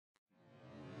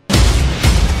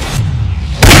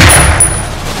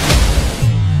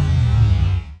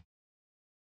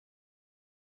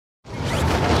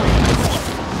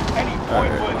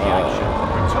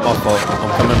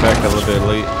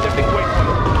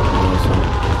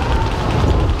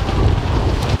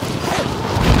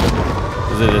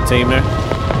Is it a team there?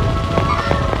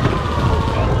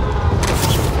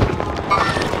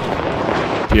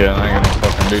 Yeah, I ain't got no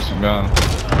fucking decent gun.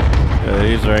 Yeah,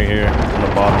 he's right here on the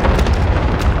bottom.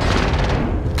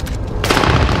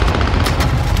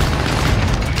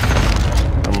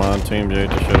 Come on, Team J,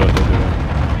 to shut up.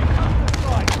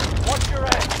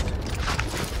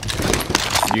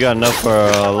 You got enough for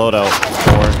a loadout?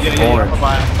 Yeah, I'm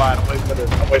fine. I'm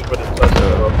waiting for this bus to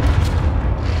go.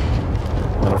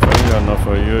 Matter of fact, you got enough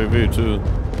for a UAV too.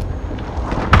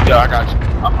 Yeah, I got you.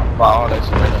 I'm gonna buy all that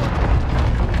shit right now.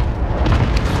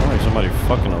 Sounds like somebody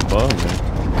fucking above me.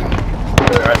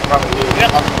 Yeah, that's probably it.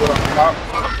 Yeah, I'm good on the top.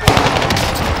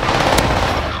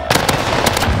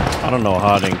 I don't know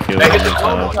how I didn't kill Hey, him it's in the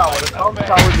Tomb time. Tower. The Tomb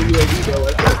Tower is the UAV though,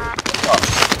 right there.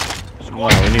 No,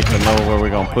 we need to know where we're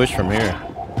gonna push from here.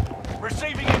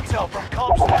 Receiving intel from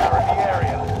comms tower in the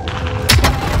area.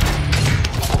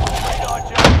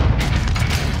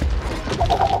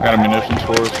 I got a munitions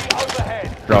for us.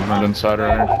 Dropping it inside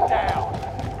right here.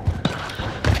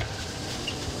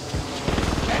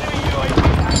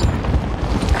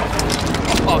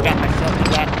 Oh, got myself.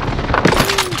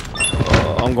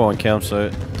 I'm going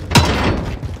campsite.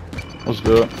 Let's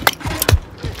do it.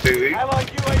 Allied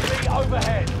UAV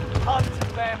overhead. Hunt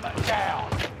them down.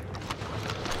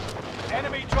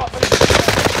 Enemy dropping.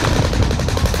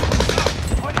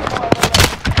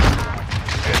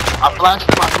 I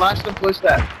flashed and pushed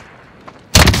that.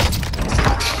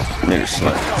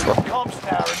 Comms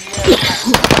tower in the area.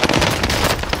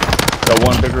 Got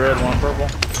one big red, one purple.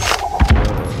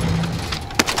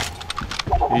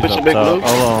 He's Push up a big top. blue.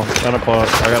 Hold on, got a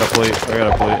plate. I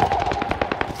got a plate.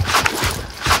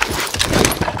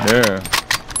 Yeah.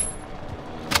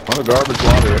 On the garbage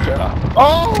lobby, watch out.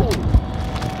 Oh!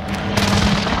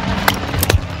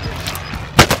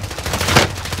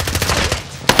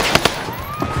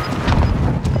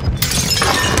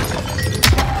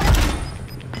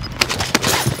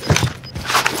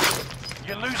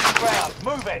 You're losing ground.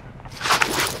 Move it.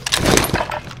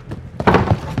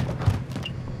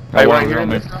 Hey, right one here on in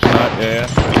me. this house? Yeah.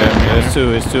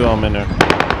 It's two on in there.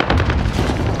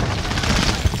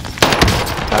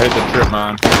 I hit the trip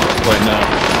mine. Play now.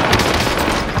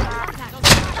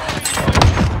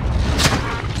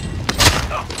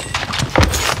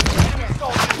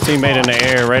 Teammate in the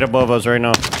air, right above us right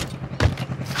now.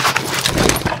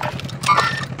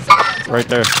 Right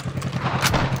there.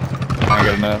 I ain't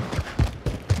got enough.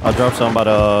 I'll drop some by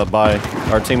the by.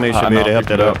 Our teammate should be able to help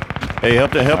that out. Hey,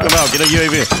 help them out. Get a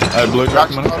UAV. I had blue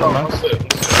drop money. Hold on, what's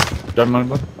it? Drop money,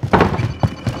 blue.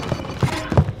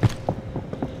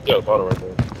 Yeah, photo right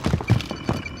there.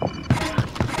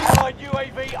 Allied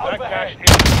UAV overhead.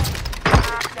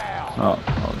 Down. Oh,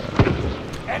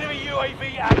 no. Enemy UAV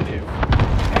active.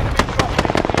 Enemy dropping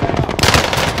into the air.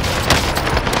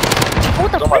 What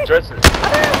the It's on my frick? dresser.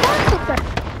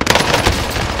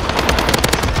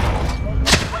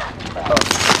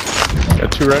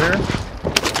 Got two right here.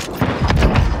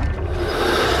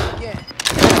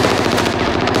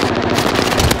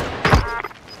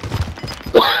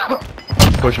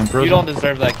 Pushing prison. You don't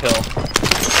deserve that kill.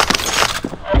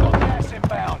 Gas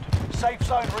inbound. Safe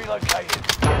zone relocated.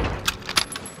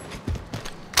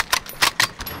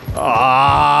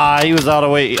 Ah, he was out of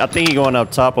the way. I think he going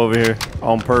up top over here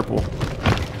on purple.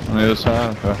 On the other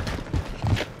side. Okay.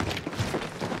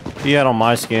 He had on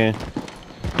my skin.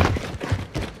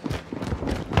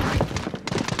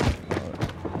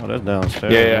 Oh, that's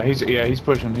downstairs. He's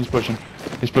pushing.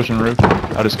 He's pushing roof.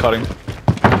 I just cut him.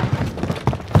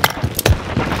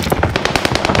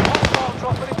 Hostile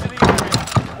dropping into the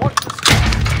area. Watch the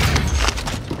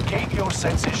sky. Keep your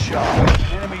senses sharp. The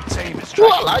enemy team is Ooh, I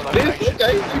tracking like your this. location. Look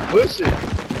at you push it.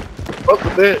 Fuck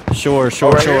with that. Sure.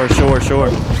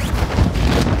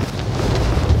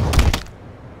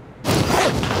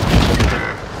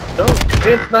 No,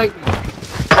 it's 90.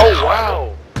 Oh,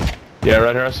 wow. Yeah,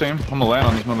 right here. I see him. I'm gonna land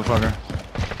on this motherfucker.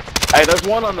 Hey, there's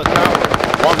one on the tower.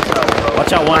 Water tower, bro.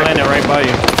 Watch out, one landing right by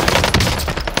you.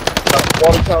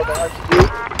 Water tower behind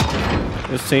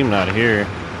you. This team not here.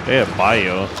 They have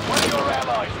bio. One of your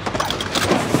allies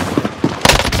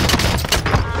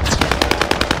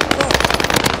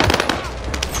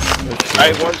is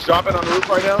Hey, one's dropping on the roof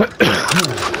right now.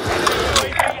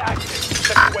 UAV active.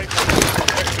 Check away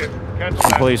from cancel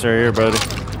that. Police are here, brother.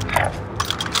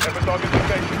 Have a dog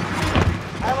indication.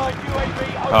 Allied UAV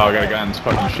Oh, I got a guy in this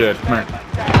fucking shit. Come here.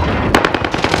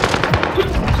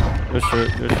 Good shit.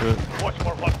 Watch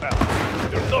for hostile.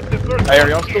 You're not the first. Hey, are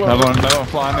y'all still on? Another one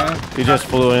flying in. He just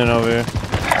flew in over here.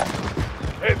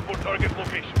 Head for target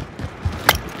location.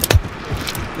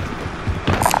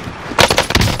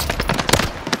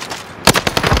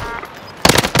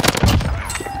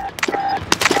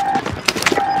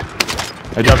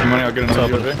 I dropped the money, I'll get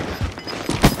another UAV.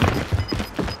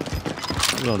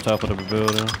 He's on top of the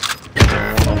building.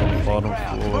 One on the bottom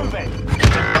floor.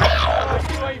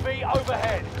 UAV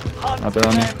overhead. Hunt Out there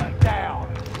on you. them down.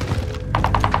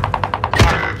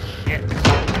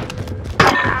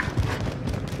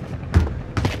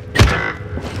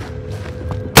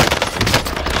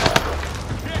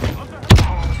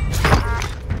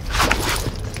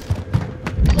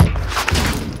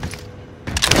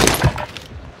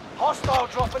 Hostile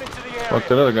dropping into the area. Fuck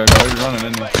that other guy, he's running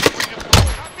in there.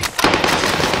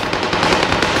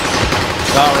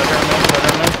 Oh, right there, man, right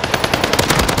there, man.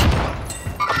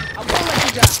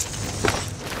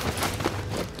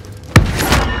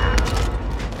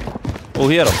 Oh,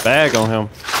 he had a bag on him.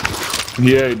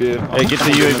 Yeah, he did. Hey, get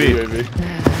the UAV.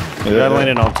 Guy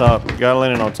landing on top. Guy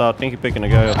landing on top. I think he picking the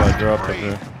guy up I dropped up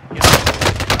there.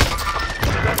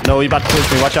 No, he about to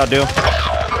push me. Watch out, dude.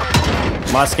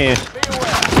 My skin.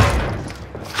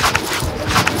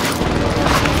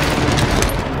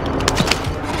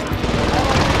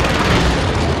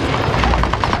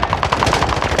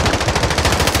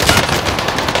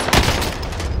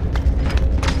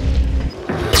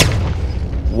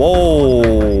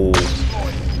 Whoa.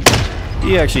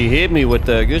 He actually hit me with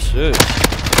that. Good shit.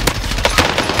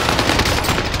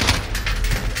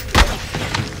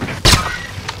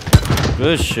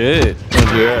 Good shit.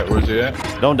 Where's he at? Where's he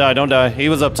at? Don't die, don't die. He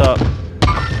was up top.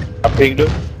 I pinged him.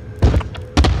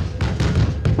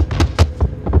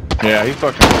 Yeah, he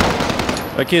fucking.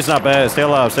 That kid's not bad. Stay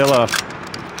alive, stay alive.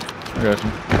 I got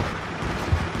you.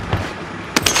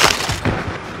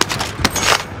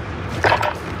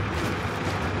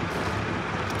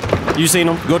 You seen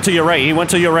him? Go to your right. He went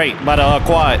to your right by the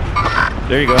quad.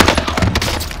 There you go.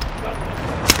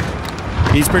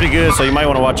 He's pretty good, so you might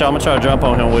want to watch out. I'm gonna try to jump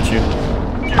on him with you.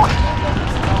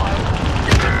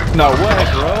 No way,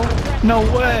 bro. No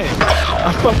way.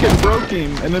 I fucking broke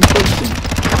him and then pushed him.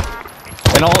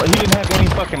 And he didn't have any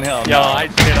fucking health. Yo, I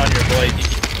shit on your blade.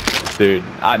 Dude,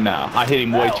 I hit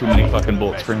him way too many fucking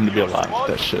bullets for him to be alive.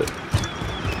 That shit.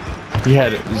 He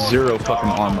had 0 fucking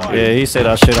armor. Dude. Yeah, he said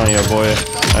I shit on your boy.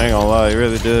 I ain't gonna lie, he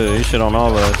really did. He shit on all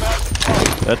of us.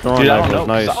 That throwing knife was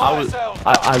nice.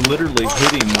 I literally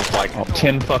hit him with like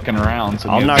 10 fucking rounds.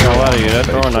 I'm not gonna lie to you, that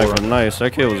throwing knife was nice.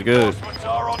 That kid was good.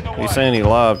 He's saying he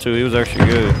live too. He was actually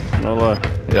good. No lie.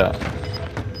 Yeah.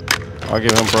 I'll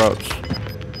give him props.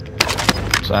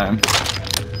 Same.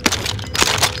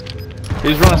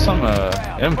 He's running some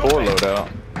M4 loadout.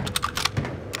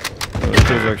 That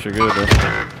kid's actually good though.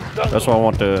 That's why I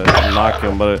want to knock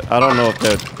him, but I don't know if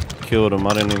that killed him.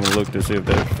 I didn't even look to see if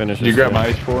that finishes. You grab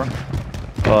my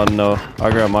H4? No. I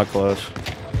grabbed my class.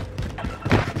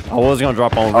 I was gonna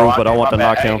drop on roof, but I want to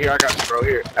knock him. Here, I got you, bro.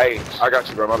 Here. Hey, I got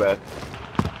you, bro. My bad.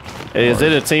 Hey, is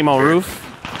it a team on roof?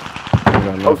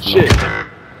 Oh, shit.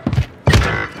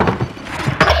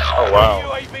 Oh, wow.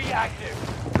 UAV active.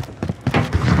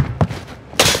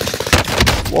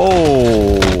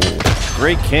 Whoa.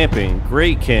 Great camping.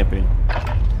 Great camping.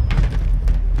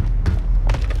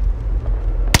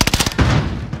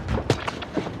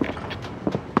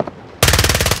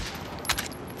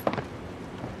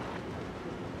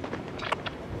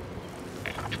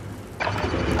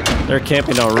 They're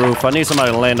camping on roof. I need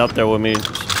somebody to land up there with me.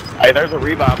 Hey, there's a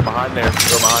revive behind there.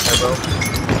 Still behind there, bro.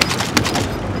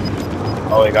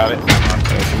 Oh, they got it.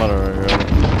 There's somebody right here.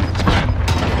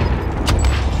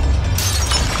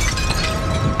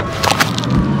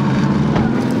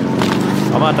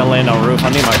 I'm about to land on roof. I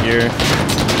need my gear.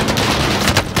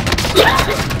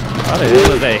 How the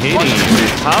hell is that hitting you?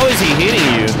 How is he hitting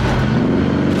you?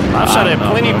 I've shot at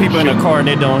plenty of people in the car and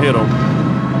it don't hit them.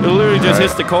 It literally just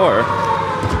hits the car.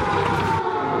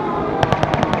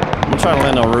 I'm trying to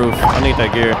land on roof. I need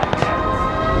that gear.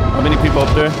 How many people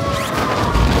up there?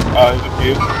 There's a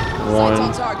few.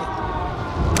 One.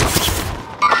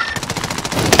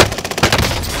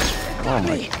 Oh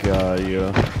my god,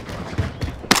 yeah.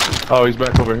 Oh, he's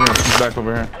back over here. He's back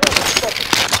over here.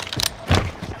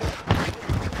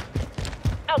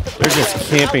 They're just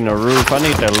camping the roof. I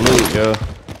need that loot, yo.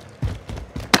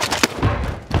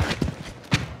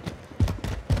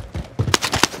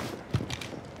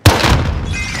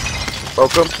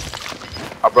 Broke him.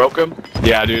 I broke him.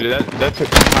 Yeah, dude, that took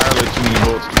entirely too many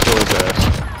bullets to kill his ass.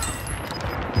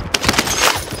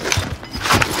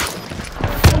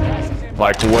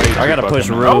 Like, way too I gotta push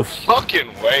fucking roof. No fucking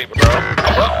way, bro.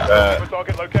 Fuck that.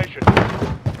 Target location.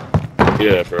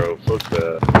 Yeah, bro. Fuck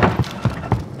that.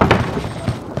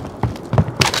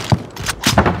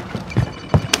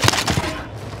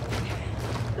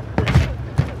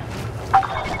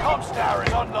 Comms tower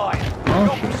is online.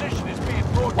 Your position is being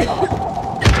broadcast.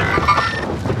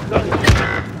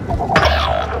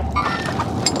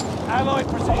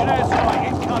 Precision airstrike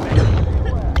incoming.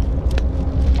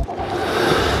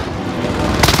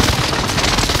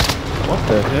 What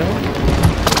the hell?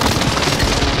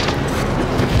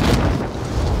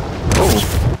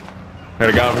 Oh. Got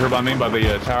a guy over here by me, by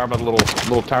the tower, by the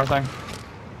little tower thing.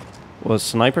 Was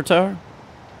sniper tower?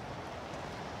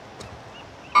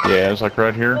 Yeah, it's like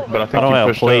right here, but I think I don't he have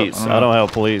pushed police. up. I don't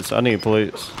have police. I need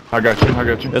police. I got you. I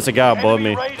got you. There's a guy above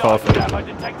me. Enemy radar Coughing. jammer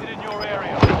detected in your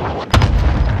area.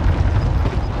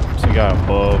 There's a guy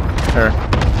above. Here.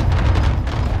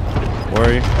 Where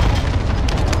are you?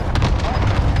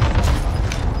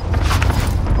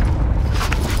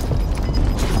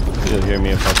 You'll hear me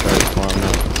if I try to climb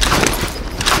now.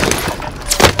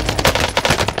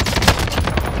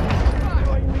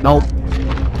 Nope.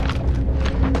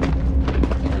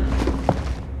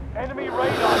 Enemy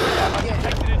radar jammer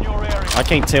detected in your area. I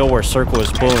can't tell where circle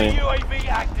is pulling. UAV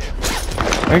active.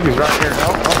 I think he's right here.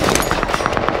 Oh.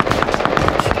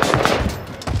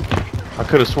 I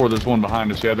could have swore there's one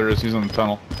behind us. Yeah, there is. He's in the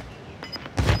tunnel.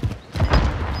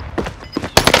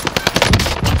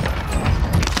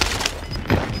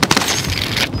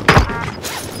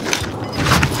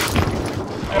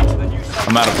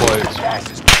 I'm out of plates.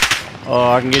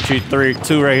 Oh, I can get you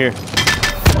two right here.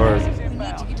 Or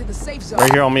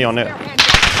right here on me on that.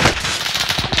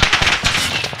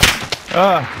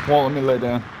 Well, let me lay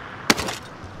down.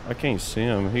 I can't see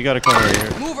him. He gotta come right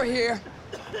here. Move over here.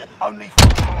 Only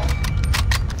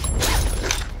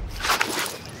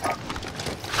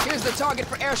Here's the target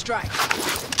for airstrike.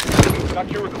 got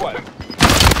your request.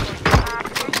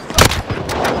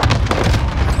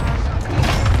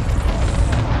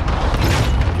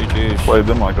 GG's. Played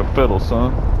them like a fiddle,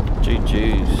 son.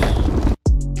 GG's.